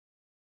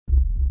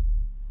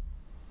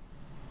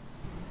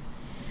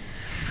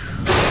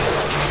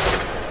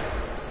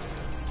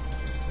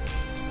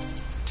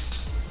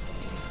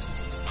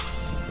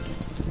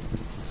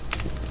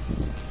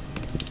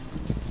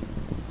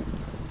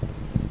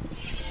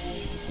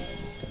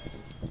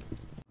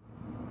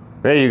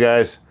Hey, you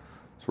guys.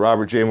 It's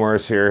Robert J.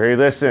 Morris here. Hey,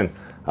 listen.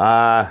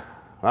 Well,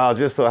 it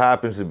just so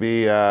happens to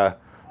be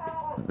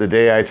the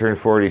day I turned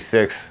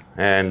 46.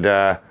 And,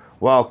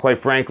 well, quite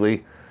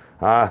frankly,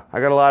 I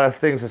got a lot of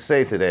things to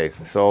say today.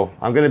 So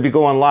I'm going to be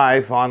going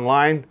live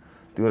online,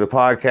 doing a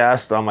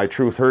podcast on my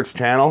Truth Hurts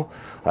channel.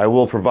 I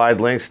will provide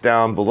links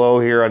down below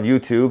here on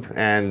YouTube.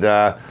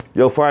 And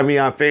you'll find me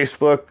on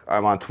Facebook.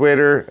 I'm on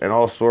Twitter and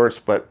all sorts.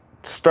 But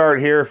start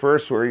here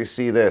first where you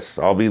see this.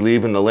 I'll be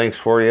leaving the links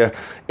for you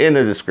in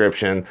the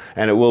description,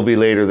 and it will be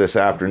later this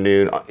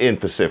afternoon in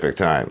Pacific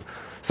time.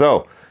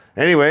 So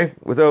anyway,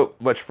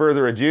 without much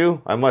further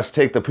ado, I must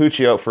take the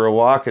Poochie out for a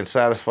walk and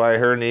satisfy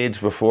her needs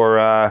before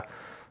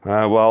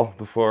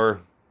before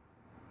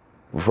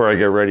I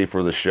get ready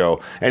for the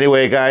show.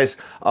 Anyway, guys,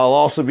 I'll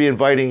also be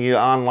inviting you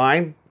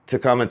online to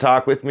come and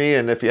talk with me,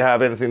 and if you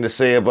have anything to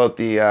say about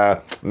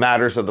the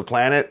matters of the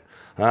planet,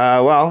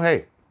 well,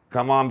 hey,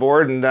 come on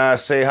board and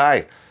say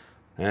hi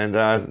and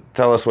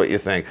tell us what you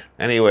think.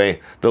 Anyway,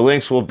 the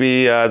links will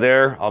be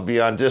there. I'll be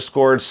on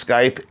Discord,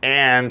 Skype,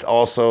 and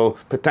also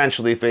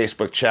potentially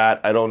Facebook chat.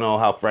 I don't know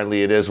how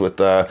friendly it is with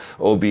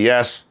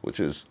OBS, which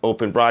is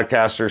Open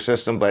Broadcaster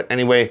System. But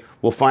anyway,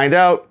 we'll find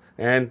out,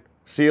 and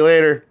see you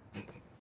later.